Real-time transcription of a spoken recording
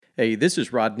Hey, this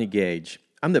is Rodney Gage.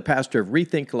 I'm the pastor of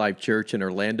Rethink Life Church in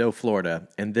Orlando, Florida,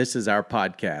 and this is our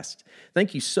podcast.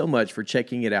 Thank you so much for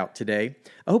checking it out today.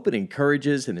 I hope it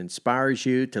encourages and inspires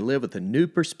you to live with a new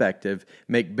perspective,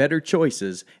 make better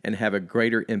choices, and have a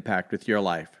greater impact with your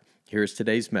life. Here's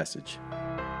today's message.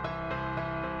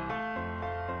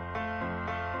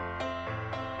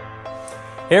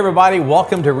 Hey everybody,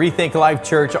 welcome to Rethink Life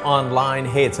Church Online.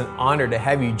 Hey, it's an honor to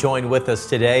have you join with us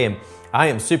today, and I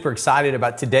am super excited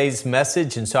about today's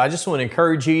message, and so I just want to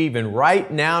encourage you even right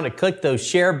now to click those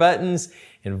share buttons,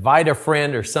 invite a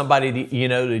friend or somebody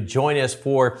to join us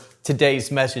for today's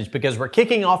message, because we're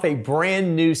kicking off a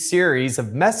brand new series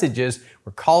of messages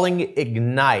we're calling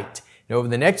Ignite. And over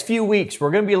the next few weeks,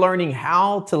 we're going to be learning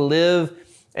how to live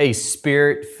a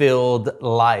spirit-filled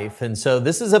life. And so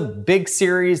this is a big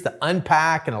series to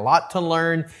unpack and a lot to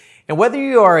learn. And whether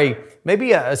you are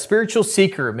maybe a spiritual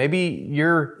seeker, maybe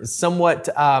you're somewhat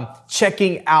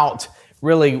checking out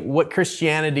really what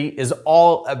Christianity is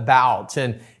all about,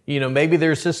 and maybe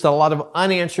there's just a lot of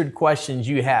unanswered questions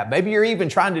you have. Maybe you're even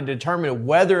trying to determine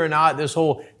whether or not this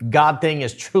whole God thing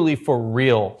is truly for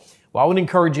real. Well, I would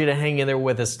encourage you to hang in there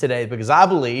with us today, because I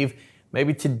believe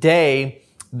maybe today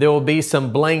there will be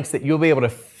some blanks that you'll be able to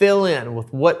fill in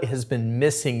with what has been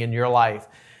missing in your life.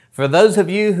 For those of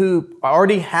you who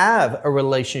already have a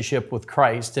relationship with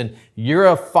Christ and you're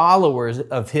a follower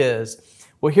of His,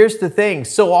 well, here's the thing.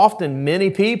 So often many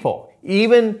people,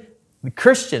 even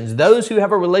Christians, those who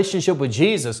have a relationship with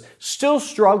Jesus, still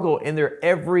struggle in their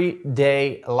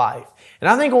everyday life. And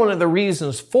I think one of the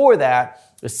reasons for that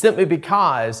is simply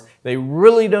because they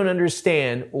really don't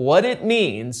understand what it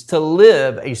means to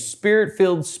live a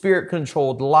spirit-filled,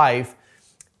 spirit-controlled life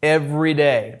every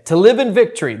day, to live in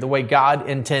victory the way God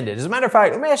intended. As a matter of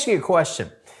fact, let me ask you a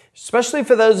question, especially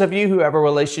for those of you who have a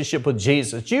relationship with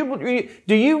Jesus.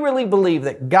 Do you really believe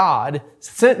that God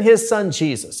sent His Son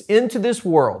Jesus into this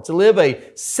world to live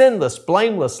a sinless,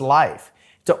 blameless life,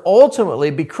 to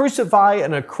ultimately be crucified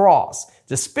on a cross,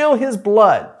 to spill His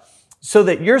blood, so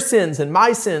that your sins and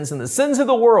my sins and the sins of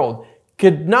the world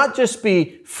could not just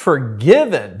be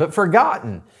forgiven, but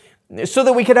forgotten, so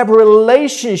that we could have a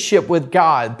relationship with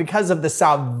God because of the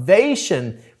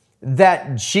salvation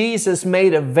that Jesus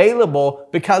made available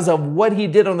because of what He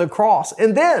did on the cross.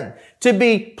 And then to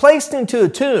be placed into a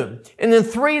tomb, and then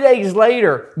 3 days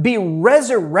later be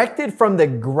resurrected from the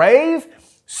grave,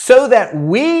 so that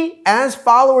we, as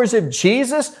followers of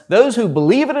Jesus, those who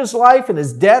believe in His life and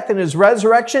His death and His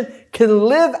resurrection, can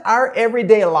live our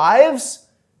everyday lives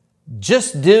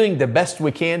just doing the best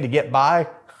we can to get by?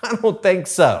 I don't think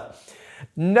so.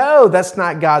 No, that's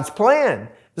not God's plan.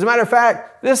 As a matter of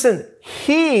fact, listen,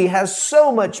 He has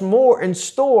so much more in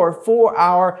store for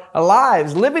our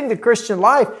lives. Living the Christian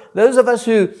life, those of us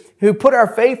who put our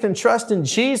faith and trust in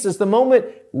Jesus, the moment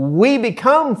we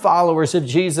become followers of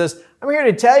Jesus, I'm here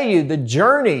to tell you the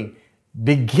journey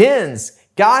begins.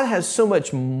 God has so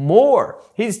much more.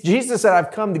 Jesus said,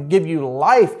 I've come to give you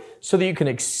life so that you can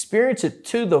experience it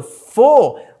to the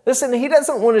full. Listen, He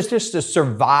doesn't want us just to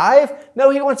survive. No,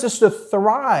 He wants us to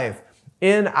thrive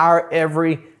in our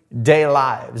everyday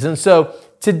lives. And so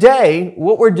today,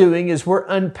 what we're doing is we're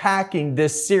unpacking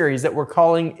this series that we're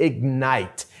calling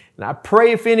Ignite. And I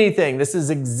pray, if anything, this is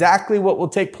exactly what will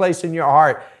take place in your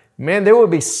heart. Man, there will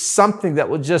be something that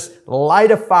will just light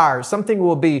a fire. Something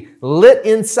will be lit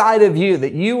inside of you,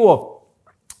 that you will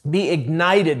be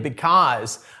ignited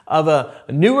because of a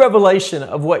new revelation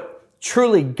of what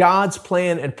truly God's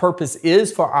plan and purpose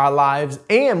is for our lives,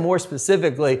 and more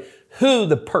specifically, who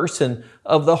the person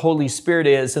of the Holy Spirit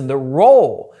is and the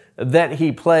role that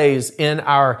He plays in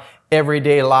our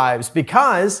everyday lives.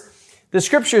 Because the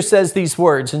Scripture says these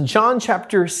words in John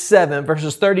chapter 7,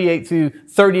 verses 38 through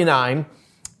 39.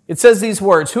 It says these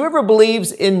words, "Whoever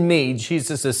believes in me,"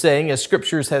 Jesus is saying, as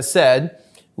Scriptures has said,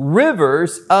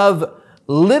 "rivers of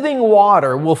living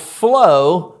water will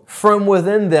flow from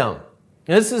within them."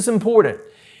 This is important.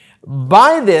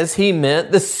 By this He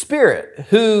meant the Spirit,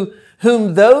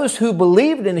 whom those who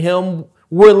believed in Him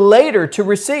were later to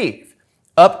receive.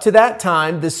 Up to that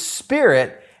time, the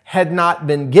Spirit had not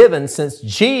been given, since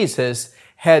Jesus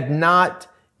had not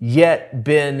yet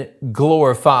been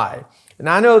glorified. And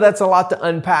I know that's a lot to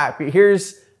unpack, but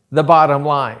here's the bottom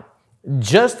line.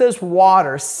 Just as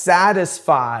water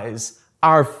satisfies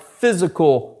our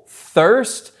physical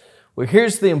thirst, well,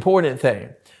 here's the important thing.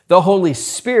 The Holy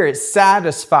Spirit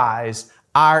satisfies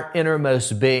our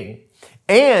innermost being.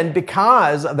 And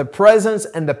because of the presence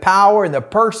and the power and the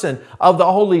person of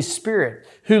the Holy Spirit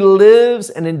who lives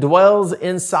and indwells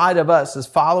inside of us as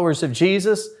followers of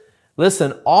Jesus,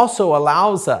 listen, also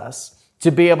allows us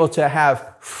to be able to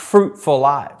have fruitful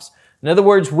lives. In other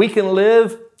words, we can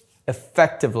live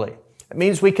effectively. It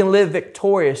means we can live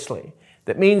victoriously.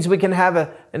 That means we can have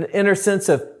an inner sense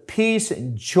of peace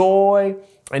and joy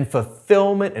and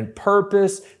fulfillment and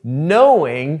purpose,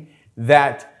 knowing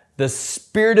that the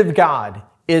Spirit of God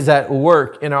is at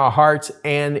work in our hearts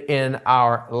and in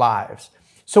our lives.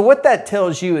 So what that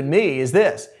tells you and me is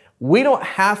this: we don't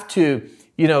have to,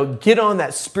 get on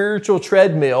that spiritual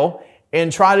treadmill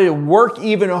and try to work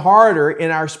even harder in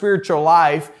our spiritual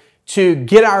life to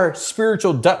get our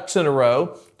spiritual ducks in a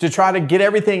row, to try to get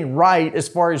everything right as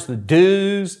far as the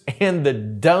do's and the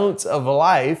don'ts of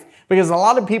life, because a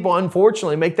lot of people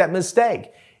unfortunately make that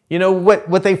mistake.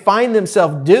 What they find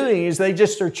themselves doing is they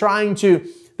just are trying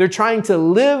to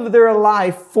live their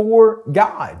life for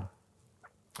God.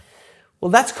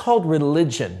 Well, that's called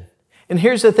religion. And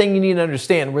here's the thing you need to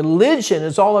understand. Religion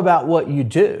is all about what you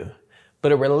do,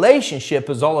 but a relationship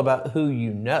is all about who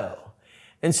you know.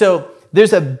 And so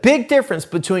there's a big difference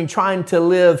between trying to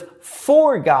live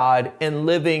for God and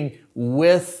living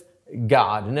with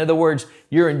God. In other words,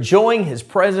 you're enjoying His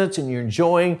presence and you're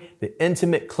enjoying the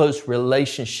intimate, close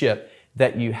relationship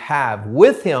that you have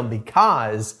with Him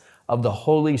because of the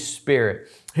Holy Spirit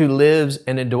who lives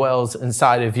and indwells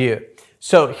inside of you.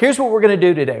 So here's what we're going to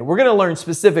do today. We're going to learn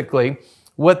specifically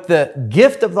what the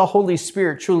gift of the Holy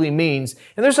Spirit truly means.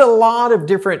 And there's a lot of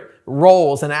different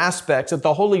roles and aspects that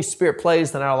the Holy Spirit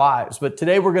plays in our lives. But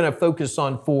today we're going to focus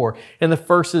on 4. And the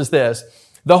first is this: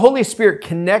 the Holy Spirit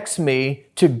connects me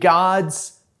to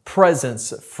God's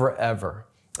presence forever.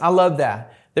 I love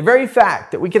that. The very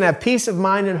fact that we can have peace of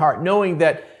mind and heart knowing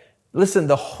that, listen,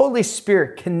 the Holy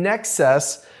Spirit connects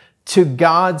us to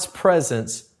God's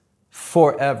presence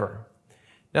forever.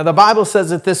 Now, the Bible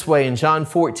says it this way in John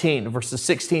 14, verses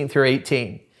 16 through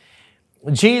 18.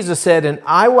 Jesus said, "And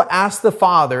I will ask the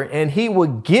Father, and He will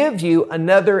give you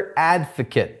another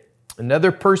advocate,"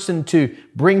 another person to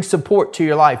bring support to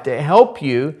your life, to help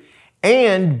you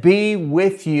and be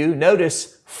with you,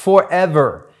 notice,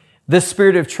 forever, the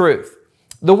Spirit of truth.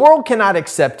 The world cannot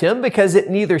accept Him because it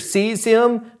neither sees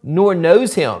Him nor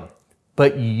knows Him.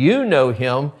 But you know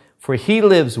Him, for He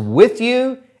lives with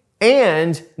you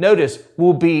and, notice,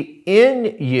 will be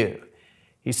in you.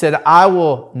 He said, "I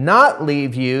will not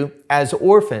leave you as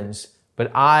orphans,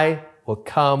 but I will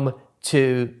come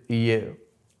to you."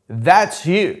 That's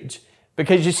huge.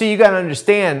 Because you see, you got to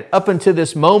understand, up until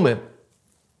this moment,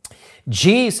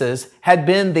 Jesus had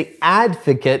been the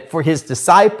advocate for His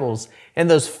disciples and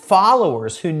those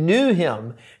followers who knew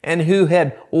Him and who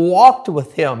had walked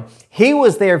with Him. He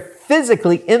was there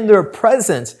physically in their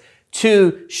presence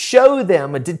to show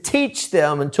them and to teach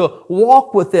them and to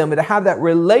walk with them and to have that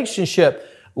relationship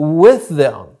with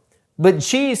them. But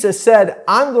Jesus said,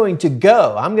 "I'm going to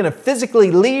go. I'm going to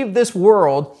physically leave this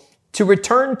world to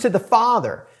return to the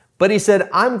Father." But He said,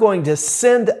 "I'm going to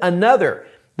send another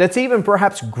that's even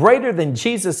perhaps greater than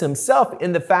Jesus Himself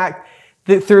in the fact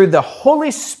that through the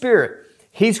Holy Spirit,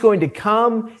 He's going to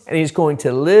come and He's going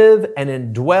to live and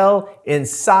indwell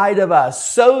inside of us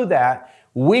so that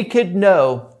we could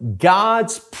know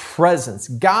God's presence,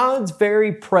 God's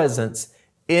very presence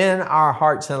in our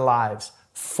hearts and lives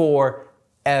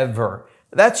forever."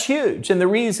 That's huge. And the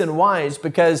reason why is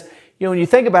because, when you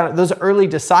think about it, those early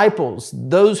disciples,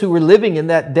 those who were living in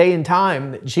that day and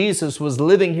time that Jesus was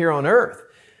living here on earth,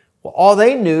 well, all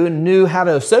they knew how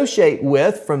to associate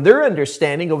with from their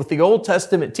understanding of what the Old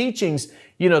Testament teachings,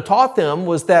 taught them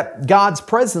was that God's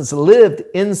presence lived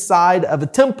inside of a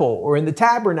temple or in the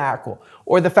tabernacle,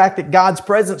 or the fact that God's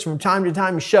presence from time to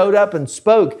time showed up and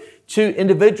spoke to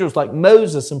individuals like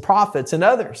Moses and prophets and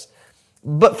others.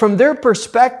 But from their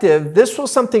perspective, this was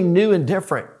something new and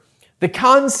different. The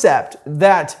concept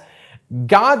that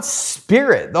God's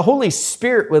Spirit, the Holy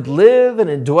Spirit, would live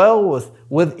and indwell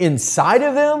with inside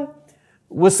of them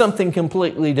was something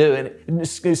completely new.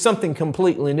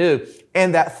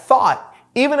 And that thought,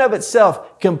 even of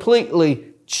itself,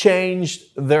 completely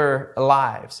changed their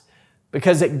lives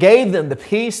because it gave them the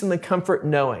peace and the comfort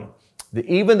knowing that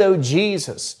even though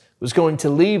Jesus was going to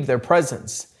leave their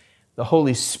presence, the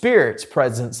Holy Spirit's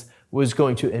presence was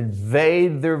going to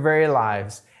invade their very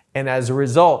lives. And as a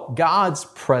result, God's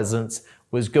presence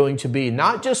was going to be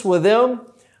not just with them,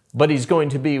 but He's going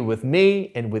to be with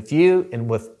me and with you and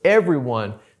with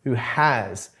everyone who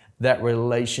has that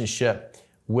relationship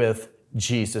with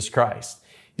Jesus Christ.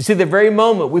 You see, the very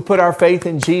moment we put our faith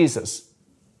in Jesus,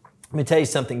 let me tell you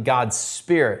something, God's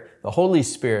Spirit, the Holy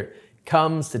Spirit,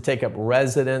 comes to take up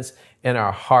residence in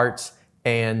our hearts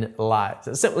and lives.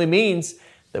 It simply means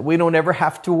that we don't ever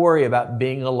have to worry about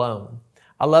being alone.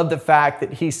 I love the fact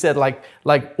that He said,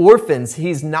 like orphans,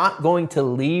 He's not going to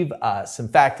leave us. In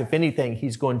fact, if anything,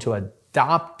 He's going to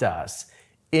adopt us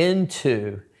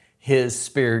into His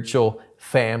spiritual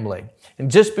family.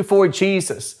 And just before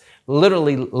Jesus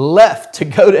literally left to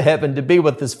go to heaven to be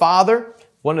with His Father,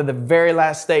 one of the very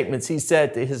last statements He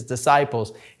said to His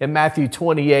disciples in Matthew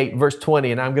 28, verse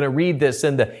 20, and I'm going to read this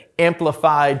in the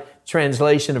Amplified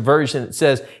Translation version. It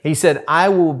says, He said, I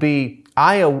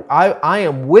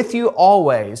am with you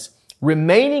always,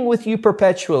 remaining with you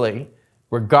perpetually,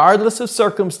 regardless of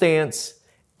circumstance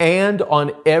and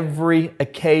on every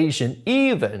occasion,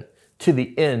 even to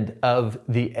the end of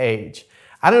the age.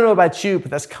 I don't know about you, but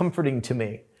that's comforting to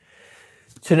me.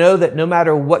 To know that no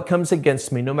matter what comes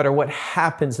against me, no matter what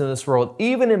happens in this world,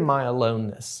 even in my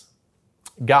aloneness,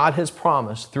 God has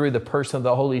promised through the person of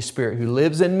the Holy Spirit who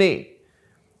lives in me,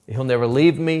 He'll never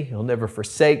leave me, He'll never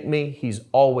forsake me, He's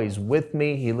always with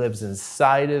me, He lives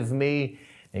inside of me,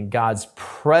 and God's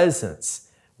presence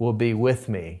will be with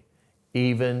me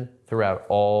even throughout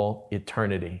all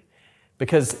eternity.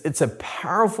 Because it's a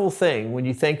powerful thing when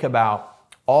you think about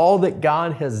all that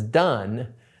God has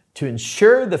done to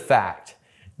ensure the fact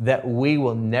that we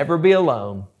will never be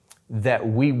alone, that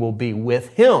we will be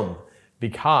with Him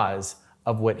because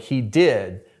of what He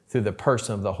did through the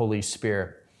person of the Holy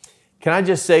Spirit. Can I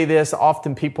just say this?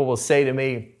 Often people will say to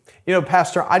me,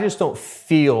 Pastor, I just don't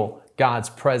feel God's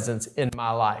presence in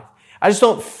my life. I just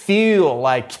don't feel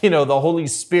like, the Holy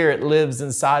Spirit lives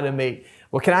inside of me.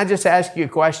 Well, can I just ask you a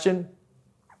question?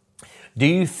 Do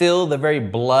you feel the very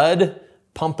blood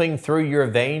pumping through your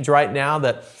veins right now?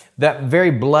 That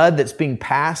very blood that's being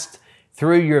passed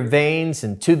through your veins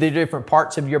and to the different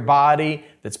parts of your body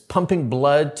that's pumping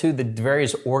blood to the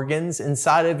various organs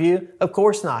inside of you? Of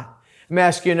course not. Let me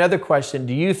ask you another question.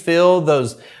 Do you feel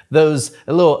those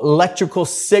little electrical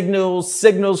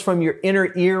signals from your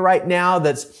inner ear right now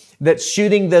that's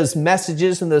shooting those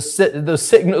messages and those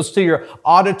signals to your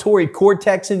auditory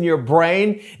cortex in your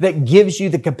brain that gives you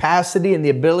the capacity and the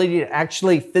ability to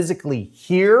actually physically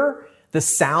hear the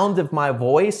sound of my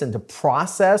voice and to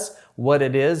process what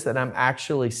it is that I'm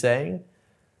actually saying?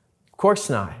 Of course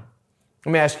not.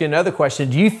 Let me ask you another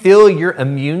question. Do you feel your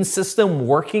immune system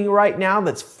working right now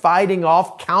that's fighting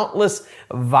off countless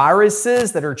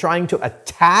viruses that are trying to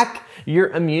attack your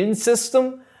immune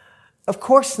system? Of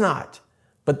course not.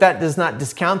 But that does not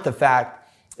discount the fact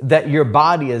that your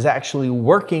body is actually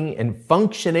working and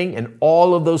functioning, and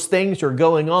all of those things are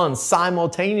going on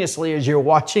simultaneously as you're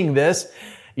watching this.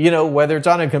 Whether it's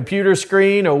on a computer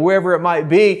screen or wherever it might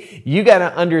be, you got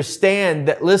to understand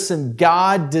that, listen,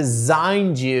 God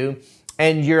designed you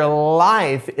and your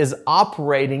life is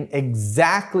operating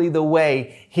exactly the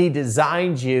way He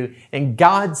designed you. And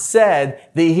God said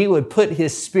that He would put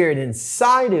His Spirit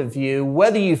inside of you,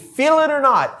 whether you feel it or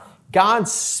not.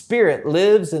 God's Spirit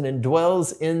lives and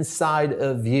indwells inside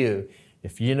of you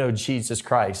if you know Jesus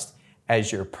Christ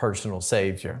as your personal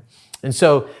Savior. And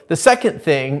so the second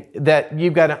thing that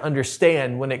you've got to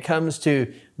understand when it comes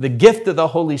to the gift of the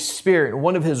Holy Spirit,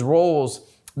 one of His roles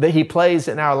that He plays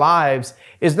in our lives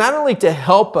is not only to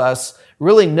help us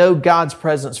really know God's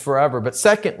presence forever, but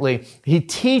secondly, He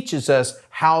teaches us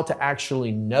how to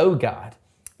actually know God.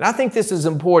 And I think this is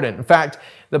important. In fact,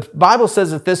 the Bible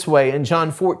says it this way in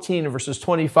John 14, verses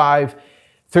 25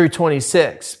 through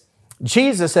 26.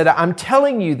 Jesus said, I'm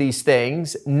telling you these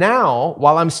things now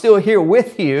while I'm still here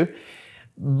with you,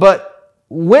 but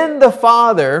when the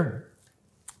Father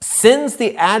sends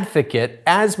the advocate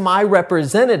as my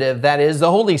representative, that is the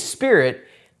Holy Spirit,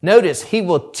 notice He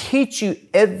will teach you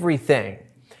everything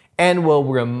and will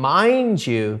remind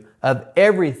you of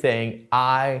everything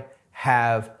I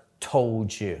have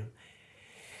told you.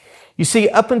 You see,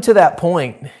 up until that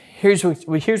point, here's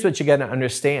what you got to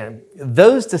understand.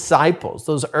 Those disciples,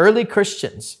 those early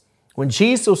Christians, when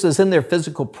Jesus was in their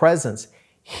physical presence,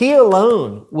 He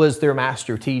alone was their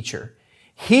master teacher.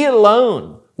 He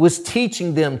alone was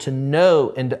teaching them to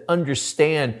know and to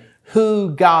understand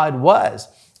who God was.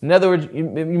 In other words, you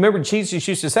remember Jesus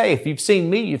used to say, if you've seen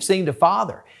me, you've seen the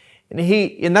Father.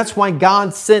 And that's why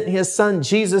God sent His Son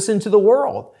Jesus into the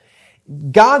world.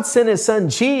 God sent His Son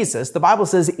Jesus. The Bible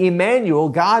says, Emmanuel,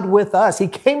 God with us. He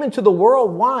came into the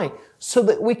world. Why? So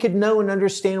that we could know and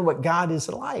understand what God is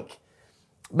like.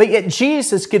 But yet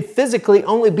Jesus could physically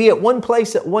only be at one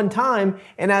place at one time.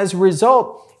 And as a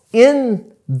result,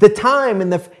 in the time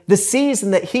and the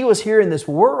season that He was here in this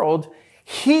world,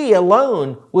 He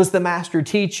alone was the master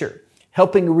teacher,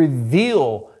 helping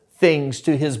reveal things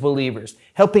to His believers,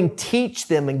 helping teach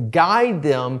them and guide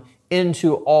them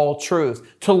into all truth,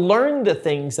 to learn the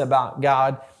things about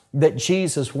God that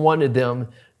Jesus wanted them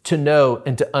to know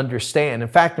and to understand. In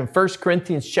fact, in 1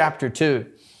 Corinthians chapter 2,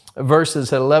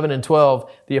 verses 11 and 12,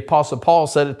 the Apostle Paul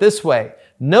said it this way,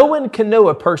 no one can know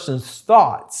a person's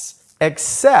thoughts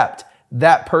except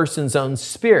that person's own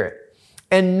spirit.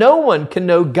 And no one can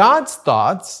know God's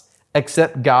thoughts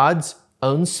except God's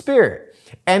own spirit.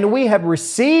 And we have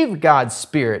received God's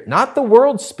spirit, not the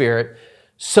world's spirit,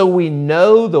 so we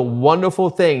know the wonderful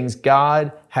things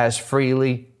God has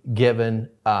freely given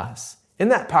us. Isn't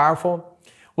that powerful?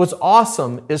 What's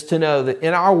awesome is to know that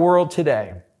in our world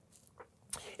today,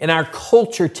 in our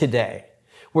culture today,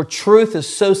 where truth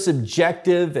is so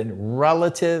subjective and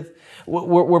relative,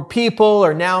 where people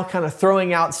are now kind of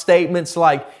throwing out statements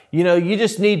like, you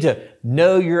just need to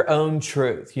know your own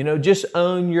truth. Just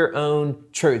own your own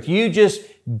truth. You just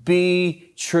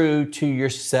be true to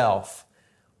yourself.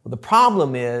 Well, the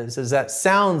problem is that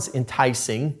sounds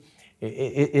enticing.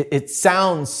 It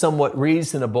sounds somewhat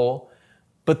reasonable.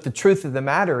 But the truth of the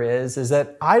matter is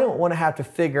that I don't want to have to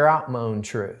figure out my own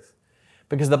truth.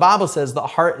 Because the Bible says the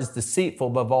heart is deceitful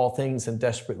above all things and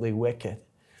desperately wicked.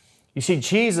 You see,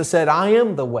 Jesus said, I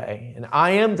am the way, and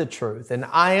I am the truth, and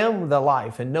I am the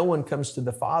life, and no one comes to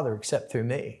the Father except through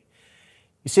me.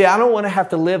 You see, I don't want to have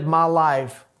to live my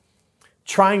life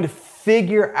trying to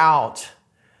figure out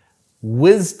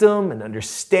wisdom and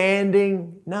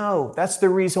understanding. No, that's the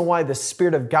reason why the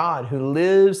Spirit of God, who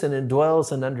lives and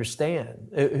indwells and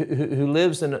understands, who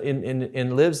lives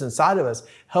and lives inside of us,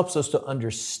 helps us to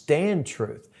understand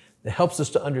truth. That helps us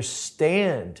to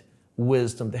understand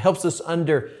wisdom. That helps us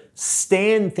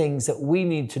understand things that we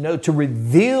need to know, to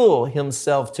reveal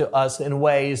Himself to us in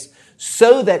ways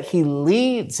so that He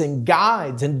leads and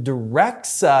guides and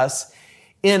directs us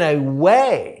in a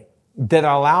way that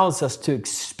allows us to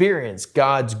experience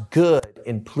God's good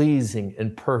and pleasing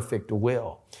and perfect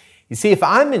will. You see, if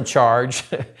I'm in charge,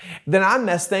 then I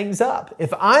mess things up.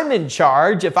 If I'm in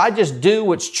charge, if I just do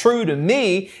what's true to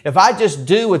me, if I just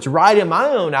do what's right in my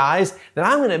own eyes, then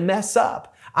I'm going to mess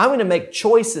up. I'm going to make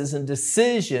choices and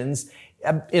decisions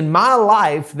in my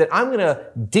life that I'm going to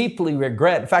deeply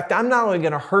regret. In fact, I'm not only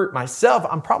going to hurt myself,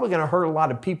 I'm probably going to hurt a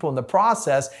lot of people in the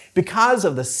process because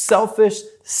of the selfish,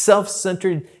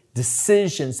 self-centered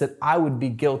decisions that I would be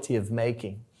guilty of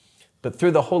making. But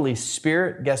through the Holy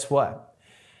Spirit, guess what?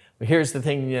 Well, here's the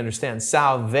thing you understand.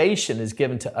 Salvation is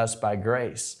given to us by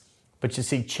grace. But you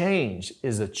see, change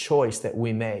is a choice that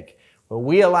we make. When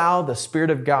we allow the Spirit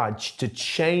of God to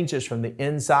change us from the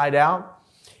inside out,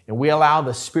 and we allow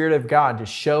the Spirit of God to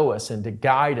show us and to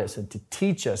guide us and to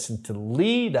teach us and to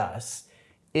lead us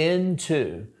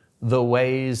into the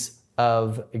ways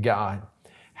of God.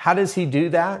 How does He do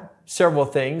that? Several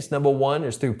things. Number one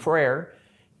is through prayer.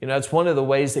 It's one of the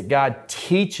ways that God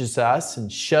teaches us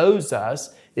and shows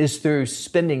us is through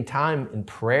spending time in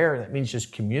prayer. That means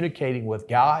just communicating with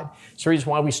God. It's the reason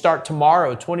why we start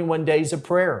tomorrow, 21 days of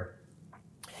prayer.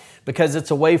 Because it's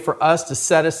a way for us to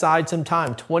set aside some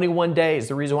time. 21 days.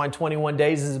 The reason why 21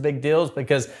 days is a big deal is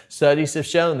because studies have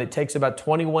shown that it takes about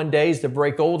 21 days to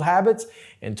break old habits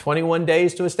and 21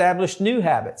 days to establish new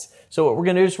habits. So what we're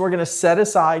going to do is we're going to set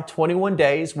aside 21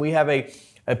 days. We have a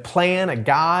plan, a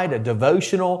guide, a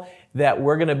devotional that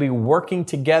we're going to be working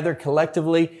together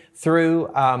collectively through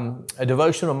a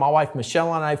devotional my wife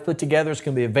Michelle and I have put together. It's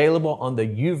going to be available on the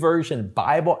YouVersion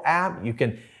Bible app. You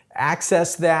can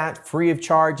access that free of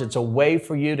charge. It's a way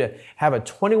for you to have a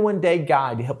 21-day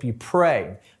guide to help you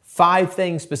pray. 5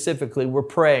 things specifically we're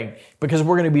praying because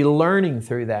we're going to be learning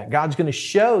through that. God's going to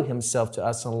show Himself to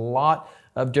us in a lot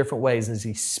of different ways as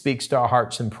He speaks to our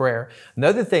hearts in prayer.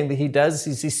 Another thing that He does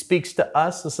is He speaks to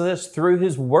us through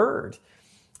His Word.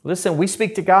 Listen, we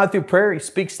speak to God through prayer. He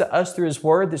speaks to us through His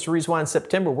Word. This is the reason why in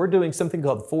September we're doing something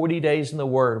called 40 Days in the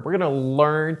Word. We're going to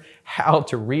learn how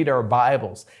to read our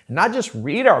Bibles. And not just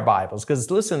read our Bibles,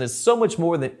 because listen, it's so much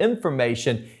more than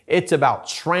information. It's about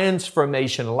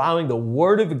transformation, allowing the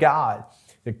Word of God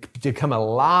to come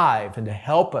alive and to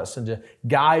help us and to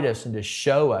guide us and to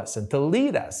show us and to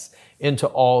lead us into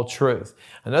all truth.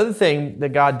 Another thing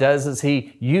that God does is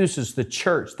He uses the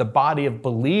church, the body of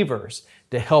believers,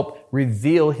 to help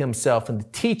reveal Himself and to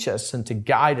teach us and to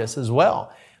guide us as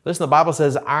well. Listen, the Bible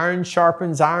says iron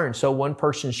sharpens iron, so one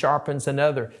person sharpens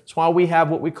another. That's why we have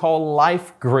what we call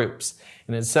life groups.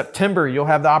 And in September, you'll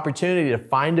have the opportunity to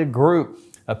find a group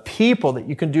of people that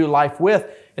you can do life with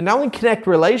and not only connect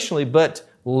relationally, but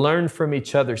learn from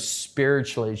each other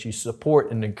spiritually as you support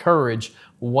and encourage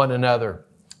one another.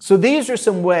 So these are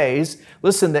some ways,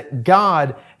 listen, that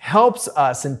God helps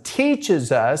us and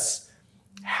teaches us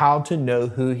how to know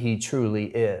who He truly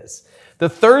is. The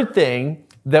third thing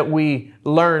that we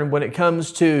learn when it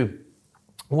comes to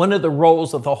one of the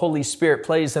roles that the Holy Spirit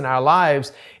plays in our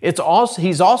lives,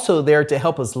 He's also there to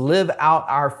help us live out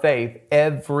our faith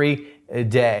every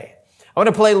day. I want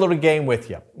to play a little game with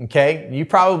you, okay? You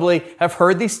probably have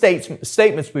heard these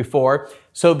statements before.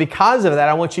 So because of that,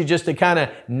 I want you just to kind of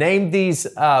name these,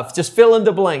 just fill in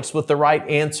the blanks with the right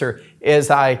answer as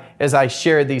I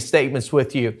share these statements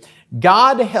with you.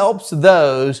 God helps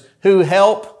those who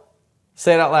help,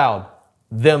 say it out loud,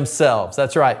 themselves.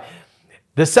 That's right.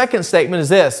 The second statement is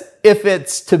this: if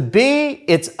it's to be,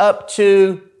 it's up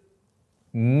to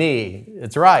me.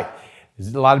 That's right.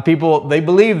 A lot of people, they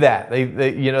believe that.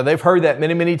 They've heard that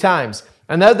many, many times.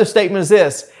 Another statement is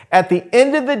this: at the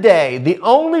end of the day, the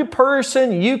only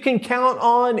person you can count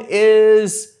on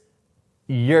is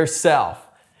yourself.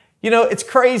 You know, it's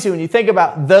crazy when you think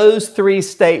about those three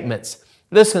statements.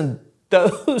 Listen,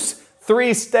 those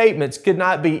three statements could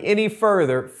not be any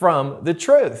further from the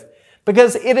truth,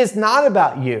 because it is not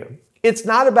about you. It's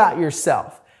not about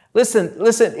yourself. Listen,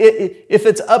 if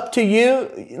it's up to you,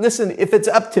 if it's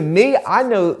up to me, I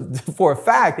know for a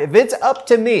fact, if it's up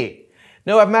to me,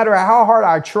 no matter how hard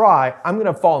I try, I'm going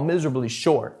to fall miserably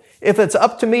short. If it's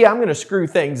up to me, I'm going to screw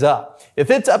things up. If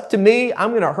it's up to me,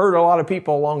 I'm going to hurt a lot of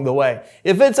people along the way.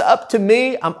 If it's up to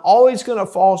me, I'm always going to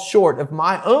fall short of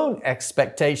my own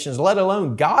expectations, let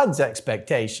alone God's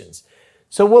expectations.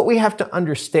 So what we have to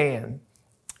understand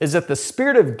is that the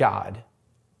Spirit of God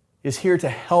is here to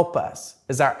help us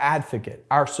as our advocate,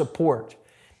 our support.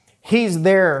 He's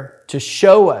there to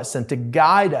show us and to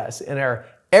guide us in our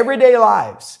everyday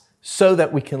lives so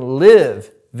that we can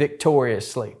live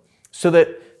victoriously, so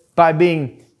that by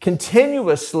being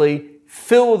continuously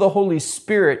filled with the Holy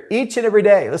Spirit each and every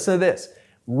day, listen to this,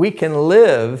 we can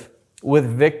live with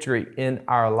victory in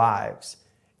our lives.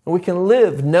 And we can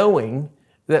live knowing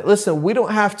that, listen, we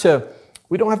don't have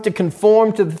to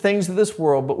conform to the things of this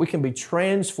world, but we can be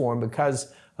transformed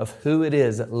because of who it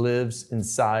is that lives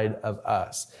inside of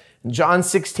us. In John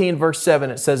 16, verse 7,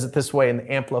 it says it this way in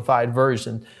the Amplified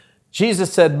Version.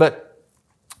 Jesus said, "But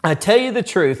I tell you the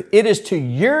truth, it is to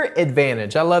your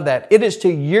advantage." I love that. "It is to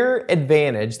your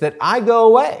advantage that I go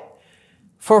away.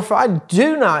 For if I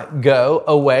do not go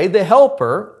away, the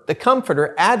helper, the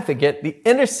comforter, advocate, the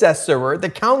intercessor, the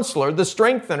counselor, the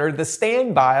strengthener, the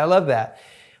standby," I love that,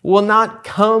 "will not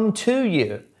come to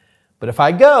you. But if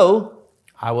I go,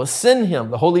 I will send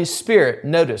him," the Holy Spirit,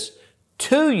 notice,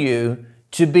 "to you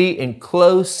to be in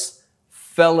close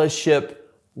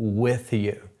fellowship with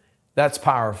you." That's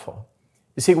powerful.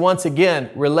 You see, once again,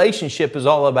 relationship is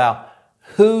all about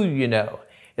who you know.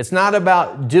 It's not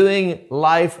about doing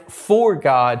life for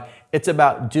God. It's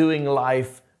about doing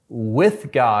life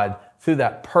with God through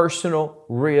that personal,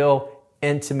 real,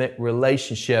 intimate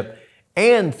relationship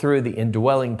and through the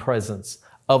indwelling presence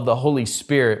of the Holy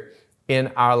Spirit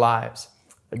in our lives.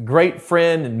 A great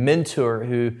friend and mentor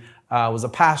who was a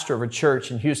pastor of a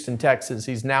church in Houston, Texas.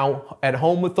 He's now at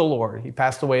home with the Lord. He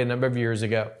passed away a number of years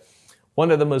ago. One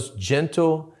of the most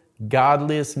gentle,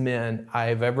 godliest men I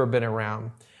have ever been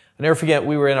around. I'll never forget,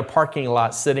 we were in a parking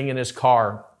lot sitting in his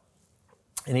car,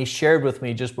 and he shared with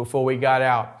me just before we got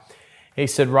out. He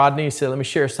said, "Rodney," he said, "let me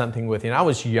share something with you." And I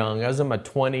was young. I was in my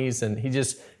 20s, and he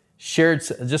just shared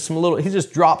he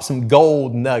just dropped some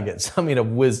gold nuggets,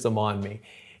 of wisdom on me.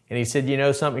 And he said, "You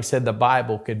know something?" He said, "The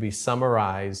Bible could be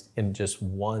summarized in just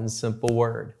one simple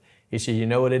word." He said, "You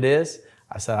know what it is?"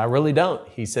 I said, "I really don't."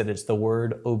 He said, "It's the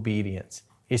word obedience."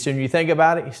 He said, "When you think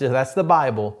about it," he said, "that's the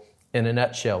Bible in a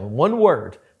nutshell. One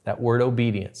word, that word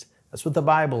obedience. That's what the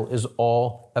Bible is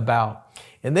all about."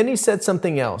 And then he said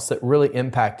something else that really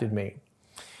impacted me.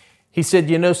 He said,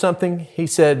 "You know something?" He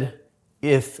said,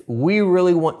 "If we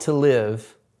really want to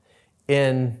live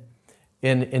in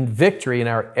victory in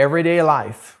our everyday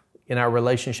life, in our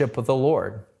relationship with the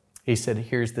Lord," he said,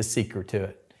 "here's the secret to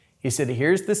it." He said,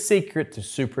 "Here's the secret to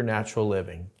supernatural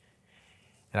living."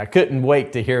 And I couldn't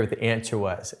wait to hear what the answer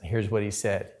was. And here's what he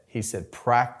said. He said,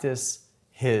 "Practice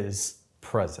His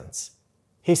presence."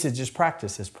 He said, "Just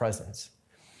practice His presence."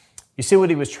 You see,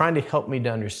 what he was trying to help me to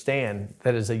understand,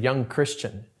 that as a young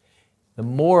Christian, the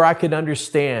more I could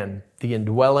understand the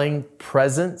indwelling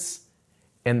presence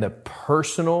and the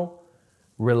personal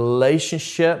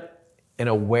relationship and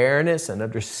awareness and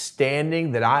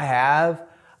understanding that I have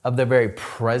of the very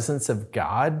presence of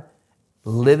God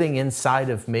living inside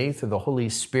of me through the Holy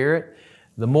Spirit,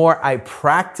 the more I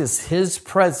practice His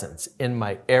presence in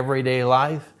my everyday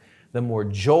life, the more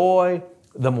joy,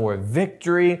 the more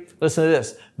victory, listen to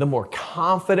this, the more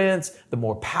confidence, the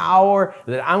more power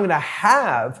that I'm going to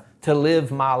have to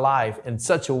live my life in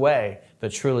such a way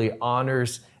that truly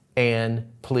honors and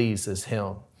pleases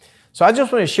Him. So I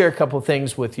just want to share a couple of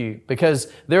things with you,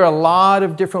 because there are a lot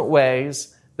of different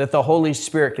ways that the Holy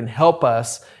Spirit can help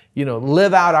us,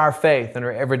 live out our faith in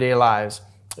our everyday lives.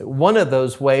 One of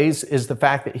those ways is the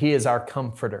fact that He is our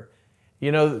comforter.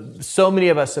 You know, so many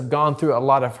of us have gone through a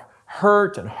lot of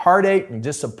hurt and heartache and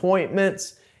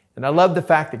disappointments. And I love the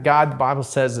fact that God, the Bible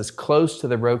says, is close to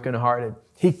the brokenhearted.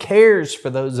 He cares for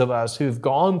those of us who've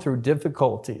gone through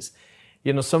difficulties.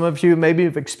 You know, some of you maybe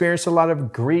have experienced a lot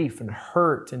of grief and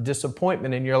hurt and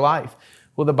disappointment in your life.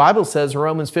 Well, the Bible says in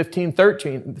Romans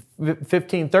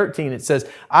 15:13, it says,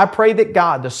 I pray that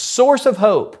God, the source of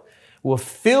hope, will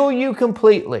fill you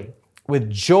completely with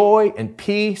joy and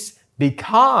peace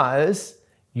because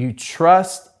you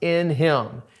trust in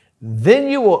Him. Then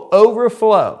you will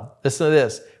overflow, listen to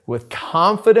this, with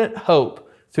confident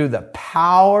hope through the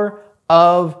power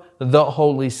of the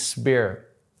Holy Spirit.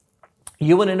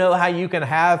 You want to know how you can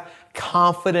have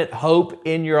confident hope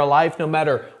in your life no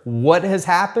matter what has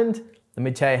happened? Let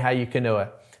me tell you how you can know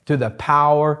it. Through the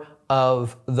power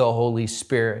of the Holy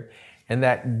Spirit. And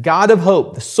that God of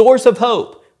hope, the source of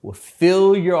hope, will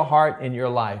fill your heart and your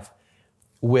life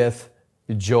with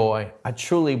joy. I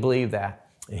truly believe that.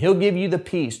 And He'll give you the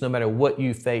peace no matter what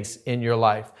you face in your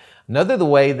life. Another the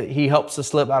way that He helps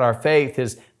us live out our faith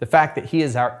is the fact that He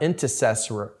is our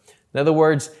intercessor. In other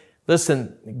words,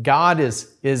 listen,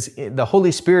 the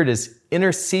Holy Spirit is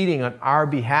interceding on our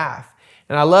behalf.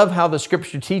 And I love how the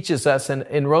Scripture teaches us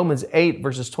in Romans 8,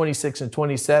 verses 26 and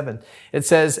 27. It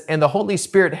says, and the Holy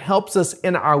Spirit helps us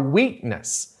in our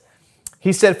weakness.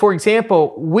 He said, for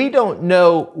example, we don't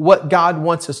know what God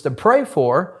wants us to pray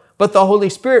for, but the Holy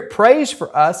Spirit prays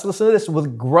for us, listen to this,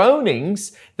 with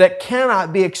groanings that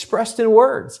cannot be expressed in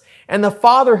words. And the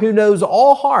Father who knows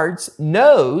all hearts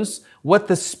knows what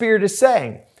the Spirit is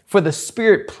saying. For the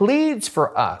Spirit pleads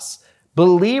for us,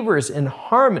 believers in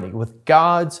harmony with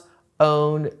God's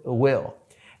own will.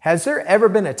 Has there ever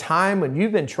been a time when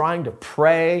you've been trying to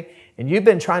pray and you've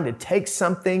been trying to take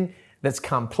something that's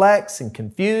complex and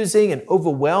confusing and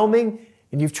overwhelming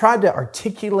and you've tried to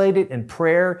articulate it in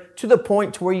prayer to the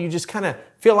point to where you just kind of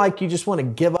feel like you just want to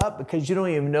give up because you don't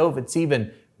even know if it's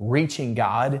even reaching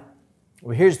God?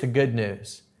 Well, here's the good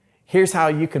news. Here's how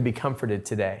you can be comforted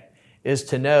today. Is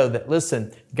to know that,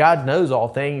 listen, God knows all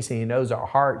things and He knows our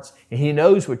hearts and He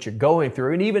knows what you're going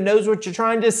through and even knows what you're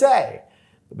trying to say.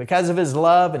 But because of His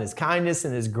love and His kindness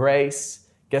and His grace,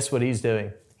 guess what He's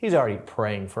doing? He's already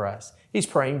praying for us. He's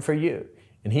praying for you.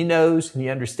 And He knows and He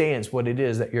understands what it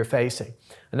is that you're facing.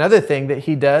 Another thing that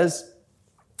He does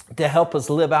to help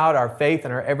us live out our faith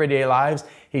in our everyday lives,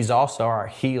 He's also our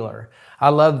healer. I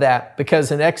love that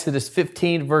because in Exodus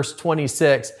 15, verse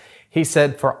 26, He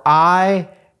said, for I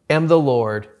am the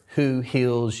Lord who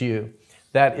heals you.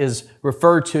 That is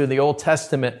referred to in the Old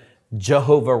Testament,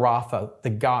 Jehovah Rapha, the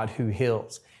God who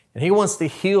heals. And He wants to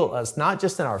heal us, not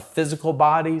just in our physical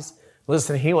bodies.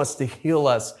 Listen, He wants to heal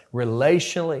us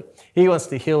relationally. He wants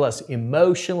to heal us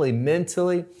emotionally,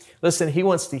 mentally. Listen, He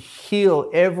wants to heal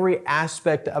every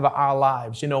aspect of our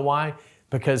lives. You know why?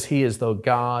 Because He is the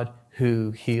God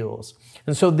who heals.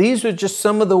 And so these are just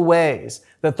some of the ways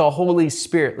that the Holy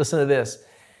Spirit, listen to this,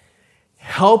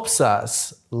 helps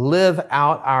us live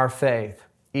out our faith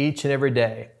each and every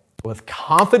day with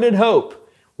confident hope,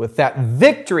 with that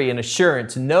victory and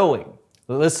assurance, knowing,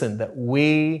 listen, that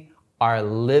we are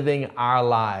living our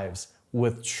lives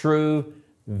with true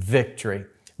victory.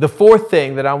 The fourth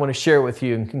thing that I want to share with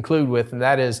you and conclude with, and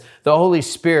that is the Holy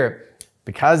Spirit,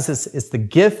 because it's the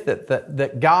gift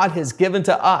that God has given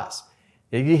to us.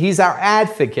 He's our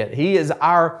advocate. He is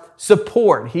our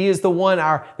support. He is the one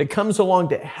that comes along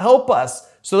to help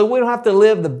us so that we don't have to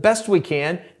live the best we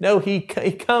can. No, He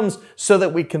comes so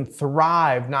that we can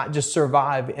thrive, not just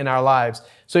survive in our lives.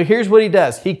 So here's what He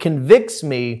does. He convicts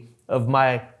me of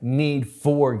my need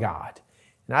for God.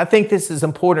 And I think this is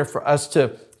important for us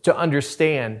to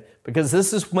understand because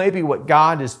this is maybe what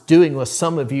God is doing with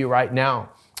some of you right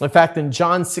now. In fact, in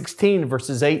John 16,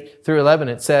 verses 8 through 11,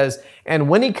 it says, and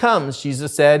when He comes,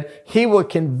 Jesus said, He will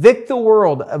convict the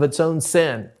world of its own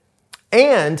sin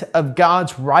and of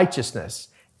God's righteousness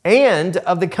and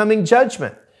of the coming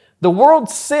judgment. The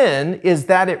world's sin is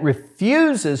that it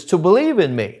refuses to believe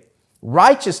in me.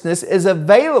 Righteousness is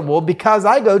available because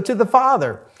I go to the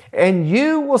Father, and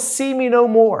you will see me no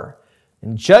more.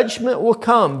 And judgment will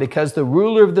come because the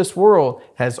ruler of this world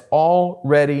has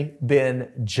already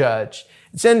been judged.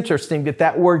 It's interesting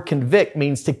that word convict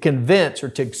means to convince or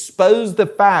to expose the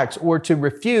facts or to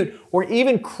refute or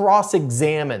even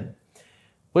cross-examine.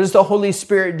 What does the Holy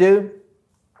Spirit do?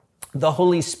 The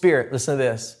Holy Spirit, listen to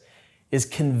this, is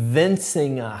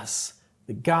convincing us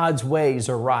that God's ways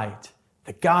are right,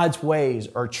 that God's ways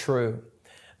are true.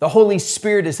 The Holy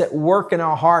Spirit is at work in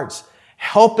our hearts,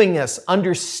 helping us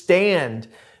understand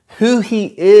who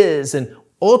He is and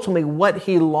ultimately what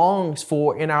He longs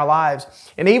for in our lives.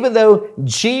 And even though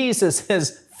Jesus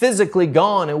has physically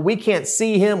gone and we can't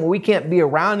see Him, we can't be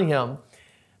around Him,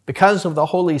 because of the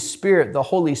Holy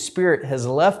Spirit has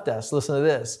left us, listen to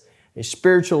this, a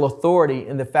spiritual authority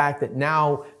in the fact that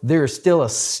now there is still a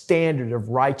standard of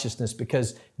righteousness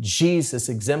because Jesus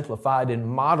exemplified and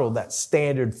modeled that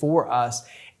standard for us.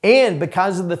 And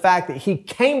because of the fact that He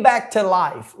came back to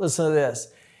life, listen to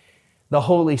this, the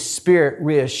Holy Spirit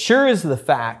reassures the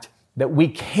fact that we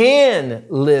can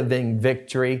live in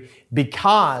victory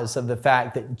because of the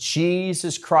fact that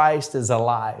Jesus Christ is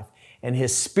alive and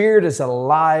His Spirit is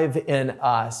alive in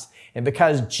us. And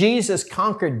because Jesus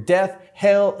conquered death,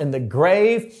 hell, and the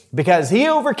grave, because He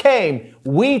overcame,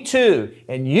 we too,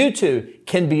 and you too,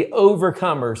 can be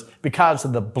overcomers because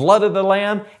of the blood of the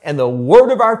Lamb and the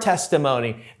word of our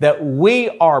testimony that we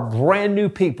are brand new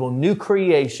people, new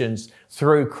creations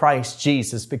through Christ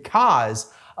Jesus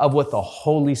because of what the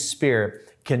Holy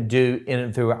Spirit can do in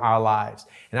and through our lives.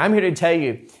 And I'm here to tell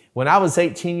you, when I was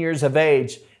 18 years of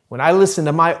age, when I listened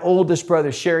to my oldest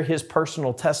brother share his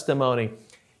personal testimony,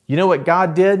 you know what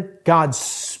God did? God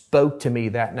spoke to me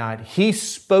that night. He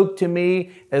spoke to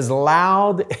me as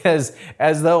loud as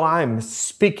though I'm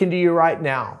speaking to you right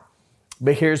now.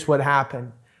 But here's what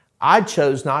happened. I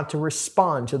chose not to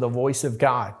respond to the voice of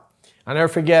God. I'll never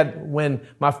forget when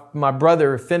my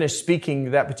brother finished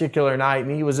speaking that particular night,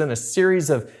 and he was in a series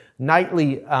of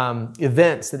nightly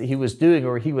events that he was doing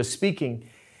or he was speaking.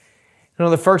 You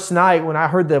know, the first night when I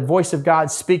heard the voice of God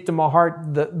speak to my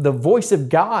heart, the voice of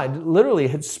God literally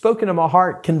had spoken to my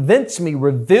heart, convinced me,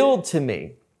 revealed to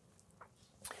me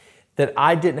that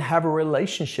I didn't have a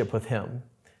relationship with Him.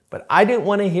 But I didn't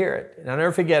want to hear it. And I'll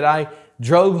never forget, I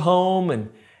drove home and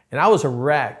I was a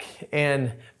wreck.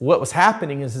 And what was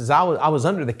happening is I was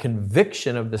under the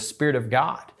conviction of the Spirit of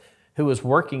God who was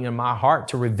working in my heart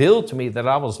to reveal to me that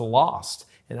I was lost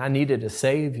and I needed a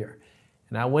Savior.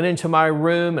 And I went into my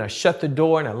room and I shut the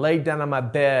door and I laid down on my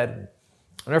bed.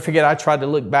 I'll never forget, I tried to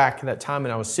look back at that time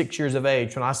when I was 6 years of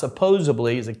age when I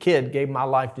supposedly, as a kid, gave my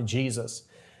life to Jesus.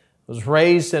 I was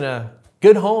raised in a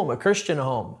good home, a Christian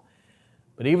home.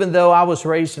 But even though I was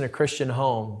raised in a Christian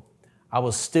home, I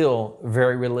was still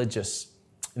very religious.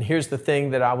 And here's the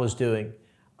thing that I was doing.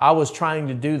 I was trying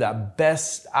to do the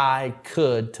best I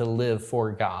could to live for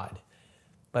God.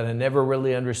 But I never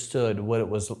really understood what it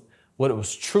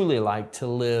was truly like to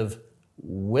live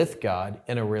with God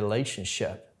in a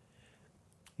relationship.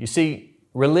 You see,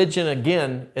 religion,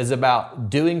 again, is about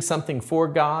doing something for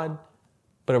God,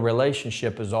 but a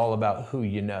relationship is all about who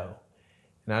you know.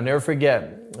 And I'll never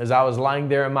forget, as I was lying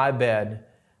there in my bed,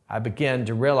 I began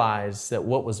to realize that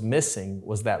what was missing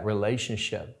was that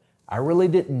relationship. I really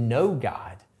didn't know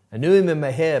God. I knew Him in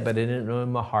my head, but I didn't know Him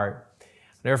in my heart. I'll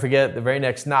never forget, the very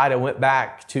next night I went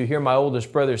back to hear my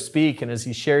oldest brother speak, and as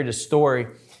he shared his story,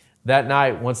 that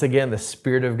night, once again, the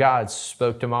Spirit of God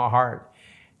spoke to my heart.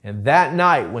 And that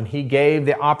night, when He gave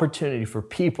the opportunity for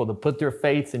people to put their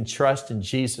faith and trust in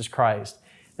Jesus Christ,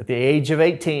 at the age of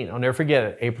 18, I'll never forget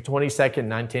it, April 22nd,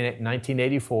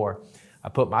 1984, I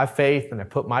put my faith and I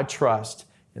put my trust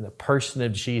in the person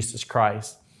of Jesus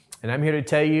Christ. And I'm here to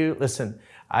tell you, listen,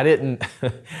 I didn't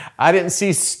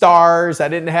see stars. I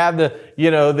didn't have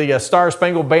the Star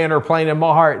Spangled Banner playing in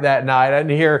my heart that night. I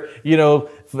didn't hear,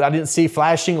 I didn't see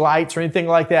flashing lights or anything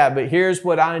like that. But here's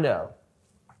what I know.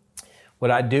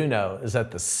 What I do know is that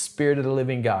the Spirit of the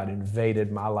living God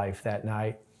invaded my life that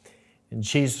night. And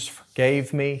Jesus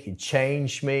forgave me. He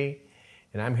changed me.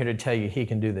 And I'm here to tell you, He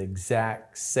can do the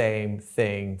exact same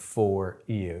thing for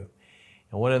you.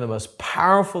 And one of the most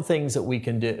powerful things that we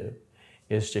can do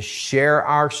is to share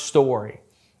our story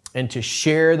and to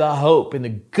share the hope and the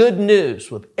good news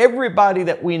with everybody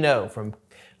that we know,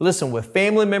 with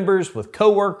family members, with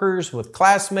coworkers, with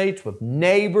classmates, with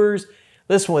neighbors.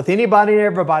 Listen, with anybody and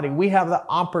everybody, we have the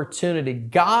opportunity.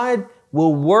 God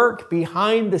will work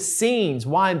behind the scenes.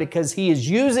 Why? Because He is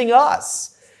using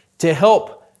us to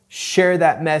help share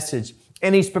that message.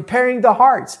 And He's preparing the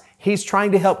hearts. He's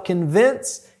trying to help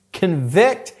convince,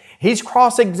 convict. He's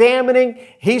cross-examining.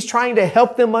 He's trying to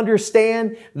help them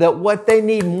understand that what they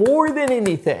need more than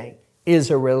anything is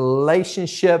a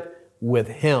relationship with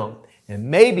Him.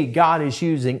 And maybe God is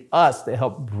using us to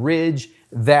help bridge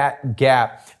that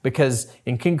gap. Because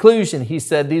in conclusion, He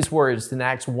said these words in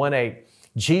Acts 1:8.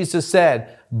 Jesus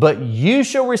said, "But you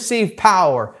shall receive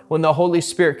power when the Holy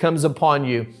Spirit comes upon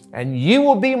you, and you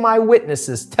will be my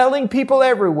witnesses, telling people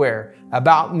everywhere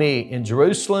about me in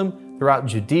Jerusalem, throughout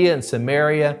Judea and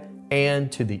Samaria,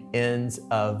 and to the ends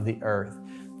of the earth."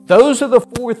 Those are the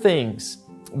 4 things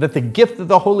that the gift of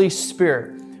the Holy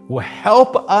Spirit will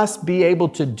help us be able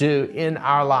to do in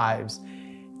our lives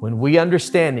when we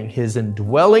understanding His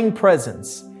indwelling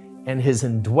presence and His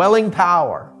indwelling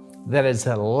power that is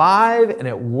alive and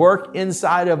at work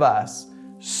inside of us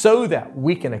so that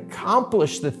we can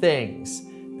accomplish the things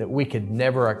that we could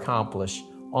never accomplish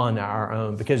on our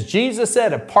own. Because Jesus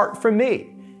said, apart from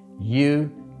me,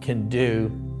 you can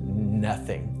do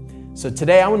nothing. So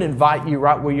today I want to invite you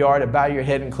right where you are to bow your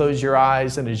head and close your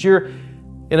eyes. And as you're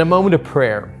in a moment of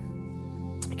prayer,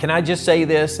 can I just say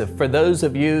this? If for those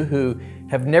of you who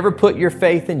have never put your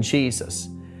faith in Jesus,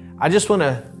 I just want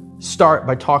to start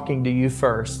by talking to you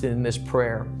first in this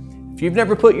prayer. If you've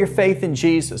never put your faith in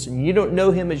Jesus and you don't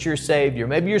know Him as your Savior,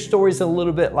 maybe your story's a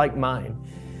little bit like mine.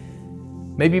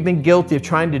 Maybe you've been guilty of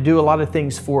trying to do a lot of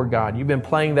things for God. You've been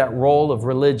playing that role of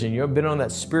religion. You've been on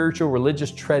that spiritual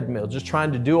religious treadmill, just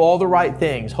trying to do all the right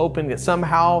things, hoping that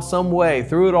somehow, some way,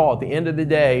 through it all, at the end of the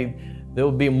day, there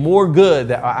will be more good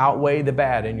that will outweigh the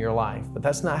bad in your life. But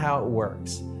that's not how it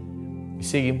works. You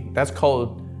see, that's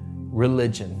called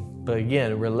religion. But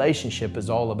again, a relationship is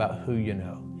all about who you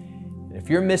know. And if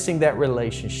you're missing that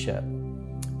relationship,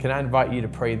 can I invite you to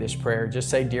pray this prayer? Just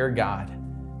say, Dear God,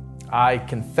 I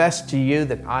confess to you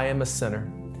that I am a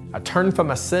sinner. I turn from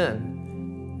my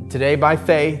sin. And today, by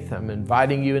faith, I'm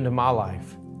inviting you into my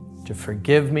life to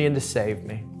forgive me and to save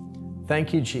me.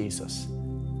 Thank you, Jesus,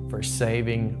 for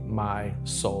saving my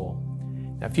soul.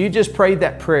 Now, if you just prayed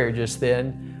that prayer just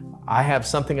then, I have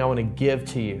something I want to give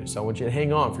to you. So I want you to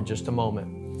hang on for just a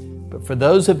moment. But for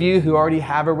those of you who already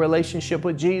have a relationship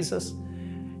with Jesus,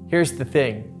 here's the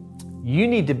thing. You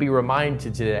need to be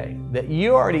reminded today that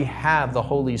you already have the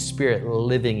Holy Spirit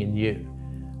living in you.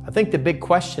 I think the big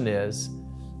question is,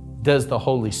 does the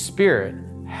Holy Spirit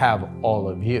have all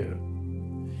of you?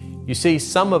 You see,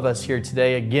 some of us here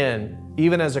today, again,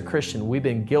 even as a Christian, we've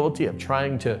been guilty of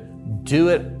trying to do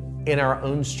it in our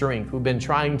own strength. We've been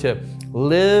trying to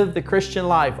live the Christian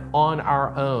life on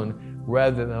our own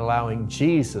rather than allowing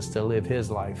Jesus to live His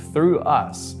life through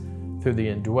us, through the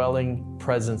indwelling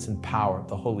presence and power of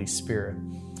the Holy Spirit.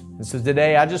 And so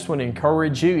today, I just want to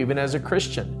encourage you, even as a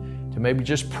Christian, to maybe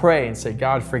just pray and say,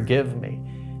 God, forgive me.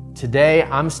 Today,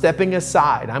 I'm stepping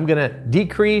aside. I'm going to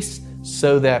decrease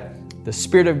so that the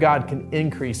Spirit of God can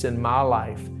increase in my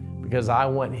life because I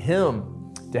want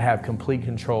Him to have complete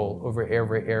control over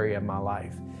every area of my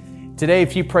life. Today,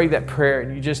 if you prayed that prayer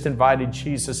and you just invited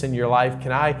Jesus in your life,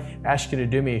 can I ask you to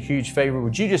do me a huge favor?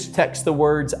 Would you just text the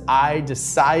words, I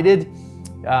decided?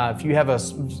 If you have a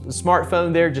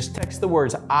smartphone there, just text the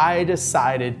words, I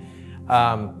decided,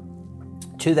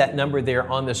 to that number there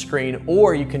on the screen,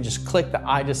 or you can just click the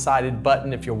I decided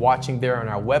button if you're watching there on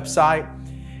our website.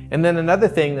 And then another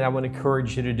thing that I want to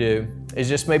encourage you to do is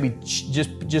just maybe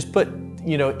just put,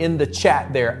 in the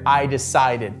chat there, I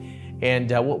decided.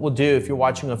 And what we'll do, if you're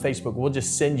watching on Facebook, we'll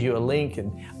just send you a link,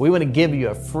 and we want to give you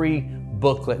a free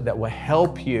booklet that will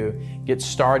help you get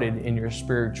started in your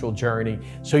spiritual journey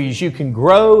so as you can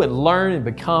grow and learn and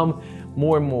become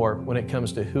more and more when it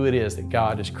comes to who it is that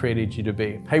God has created you to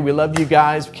be. Hey, we love you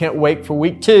guys. We can't wait for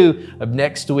week 2 of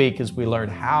next week as we learn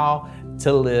how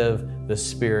to live the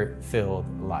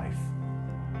Spirit-filled life.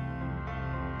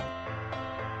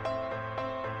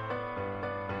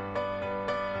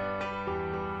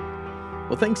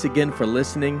 Well, thanks again for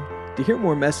listening. To hear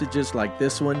more messages like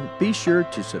this one, be sure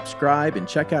to subscribe and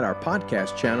check out our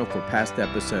podcast channel for past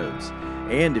episodes.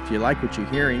 And if you like what you're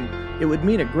hearing, it would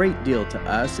mean a great deal to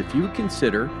us if you would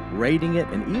consider rating it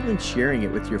and even sharing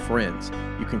it with your friends.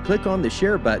 You can click on the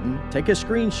share button, take a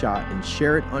screenshot, and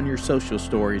share it on your social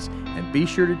stories, and be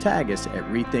sure to tag us at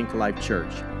Rethink Life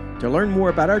Church. To learn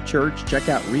more about our church, check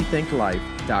out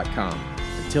rethinklife.com.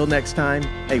 Until next time,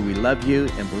 hey, we love you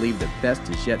and believe the best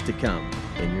is yet to come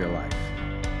in your life.